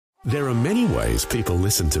There are many ways people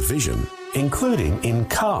listen to Vision, including in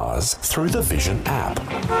cars through the Vision app.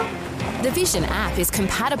 The Vision app is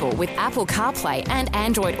compatible with Apple CarPlay and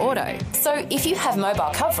Android Auto. So if you have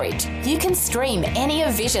mobile coverage, you can stream any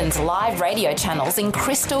of Vision's live radio channels in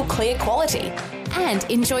crystal clear quality and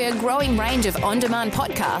enjoy a growing range of on-demand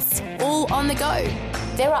podcasts all on the go.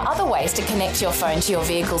 There are other ways to connect your phone to your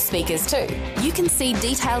vehicle speakers too. You can see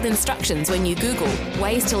detailed instructions when you Google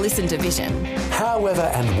ways to listen to Vision. However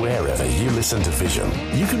and wherever you listen to Vision,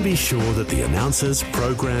 you can be sure that the announcers,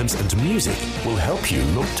 programs and music will help you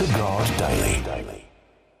look to God daily.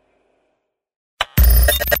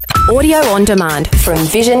 Audio on demand from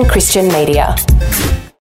Vision Christian Media.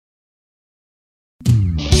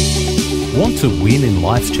 Want to win in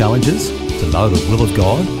life's challenges? To know the will of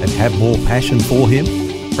God and have more passion for Him?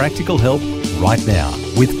 Practical help right now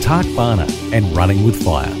with Tak Bhana and Running with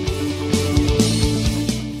Fire.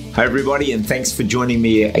 Hi everybody, and thanks for joining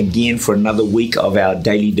me again for another week of our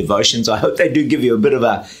daily devotions. I hope they do give you a bit of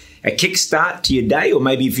a kickstart to your day, or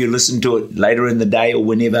maybe if you listen to it later in the day or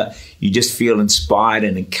whenever you just feel inspired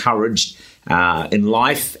and encouraged in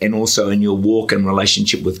life and also in your walk and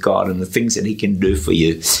relationship with God and the things that He can do for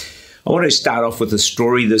you. I want to start off with a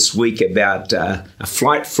story this week about a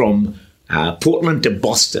flight from Portland to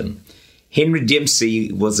Boston. Henry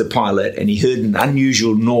Dempsey was a pilot and he heard an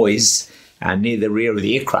unusual noise near the rear of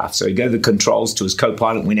the aircraft. So he gave the controls to his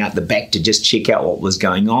co-pilot, went out the back to just check out what was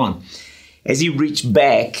going on. As he reached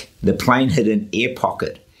back, the plane hit an air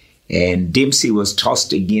pocket and Dempsey was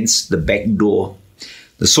tossed against the back door.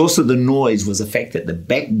 The source of the noise was the fact that the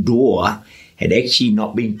back door had actually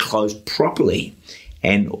not been closed properly.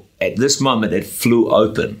 And at this moment, it flew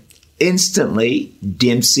open. Instantly,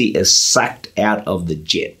 Dempsey is sucked out of the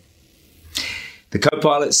jet. The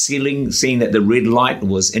co-pilot, seeing that the red light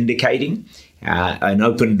was indicating an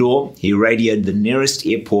open door, he radioed the nearest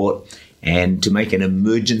airport and to make an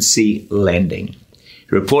emergency landing.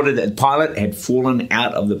 He reported that the pilot had fallen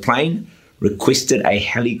out of the plane, requested a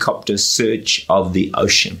helicopter search of the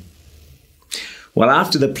ocean. Well,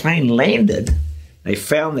 after the plane landed, they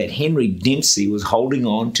found that Henry Dempsey was holding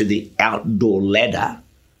on to the outdoor ladder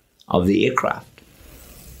of the aircraft.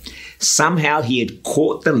 Somehow he had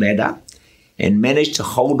caught the ladder and managed to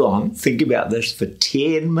hold on, think about this, for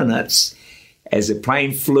 10 minutes as the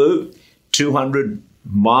plane flew 200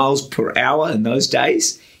 miles per hour in those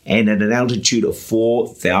days and at an altitude of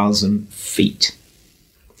 4,000 feet.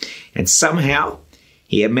 And somehow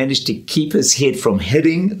he had managed to keep his head from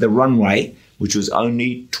hitting the runway, which was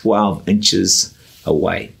only 12 inches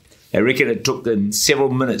away. They reckon it took them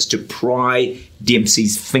several minutes to pry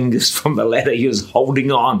Dempsey's fingers from the ladder. He was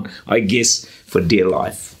holding on, I guess, for dear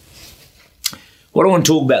life. What I want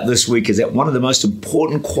to talk about this week is that one of the most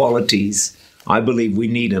important qualities I believe we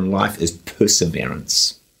need in life is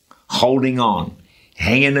perseverance. Holding on,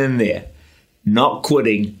 hanging in there, not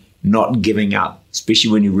quitting, not giving up,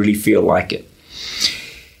 especially when you really feel like it.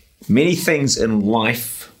 Many things in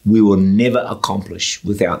life we will never accomplish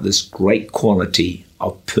without this great quality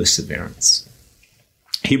of perseverance.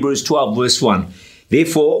 Hebrews 12 verse 1.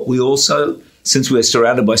 Therefore, we also, since we are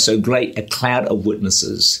surrounded by so great a cloud of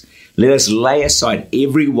witnesses, let us lay aside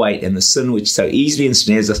every weight and the sin which so easily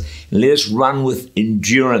ensnares us, and let us run with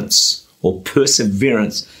endurance or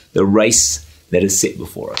perseverance the race that is set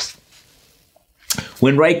before us.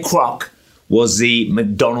 When Ray Kroc was the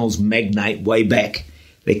McDonald's magnate way back,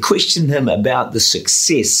 they questioned him about the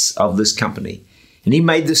success of this company. And he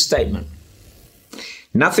made this statement: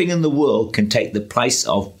 nothing in the world can take the place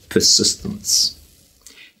of persistence.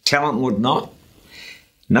 Talent would not.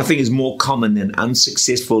 Nothing is more common than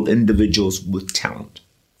unsuccessful individuals with talent.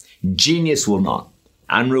 Genius will not.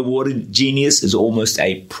 Unrewarded genius is almost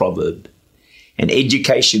a proverb. And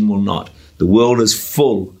education will not. The world is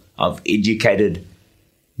full of educated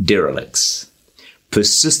derelicts.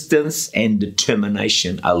 Persistence and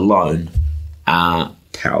determination alone are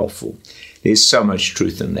powerful. There's so much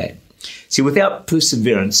truth in that. See, without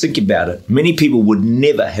perseverance, think about it, many people would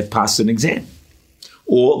never have passed an exam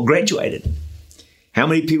or graduated. How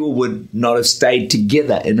many people would not have stayed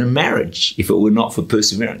together in a marriage if it were not for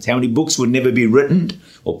perseverance? How many books would never be written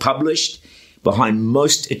or published? Behind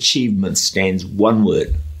most achievements stands one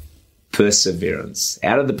word: perseverance.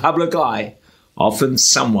 Out of the public eye, often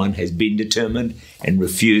someone has been determined and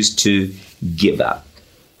refused to give up.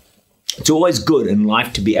 It's always good in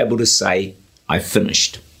life to be able to say, I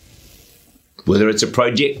finished. Whether it's a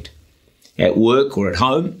project, at work or at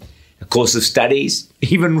home, a course of studies,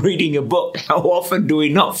 even reading a book. How often do we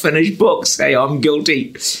not finish books? Hey, I'm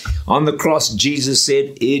guilty. On the cross, Jesus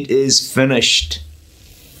said, it is finished.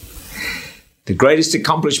 The greatest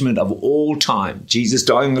accomplishment of all time, Jesus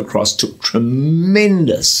dying on the cross, took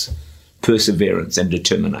tremendous perseverance and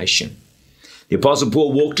determination. The Apostle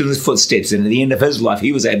Paul walked in his footsteps, and at the end of his life,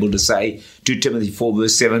 he was able to say, 2 Timothy 4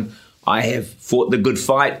 verse 7, I have fought the good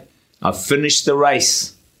fight, I've finished the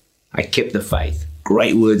race, I kept the faith.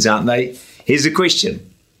 Great words, aren't they? Here's the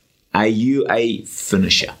question. Are you a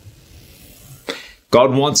finisher?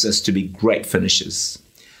 God wants us to be great finishers,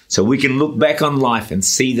 so we can look back on life and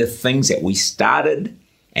see the things that we started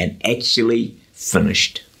and actually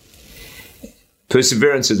finished.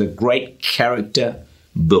 Perseverance is a great character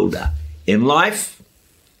builder. In life,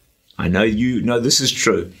 I know you know this is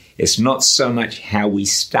true, it's not so much how we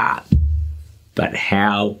start, but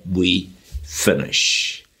how we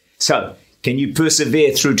finish. So, can you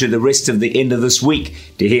persevere through to the rest of the end of this week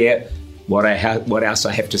to hear what else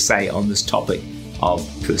I have to say on this topic of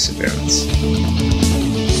perseverance?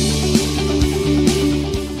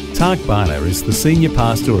 Tak Bhana is the Senior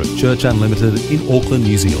Pastor of Church Unlimited in Auckland,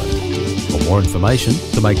 New Zealand. For more information,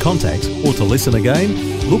 to make contact or to listen again,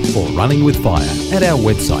 look for Running with Fire at our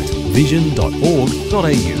website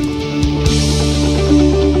vision.org.au.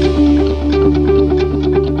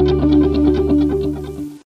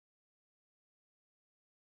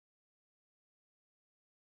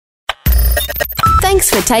 Thanks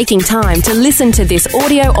for taking time to listen to this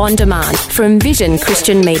audio on demand from Vision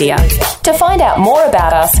Christian Media. To find out more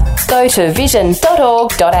about us, go to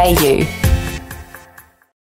vision.org.au.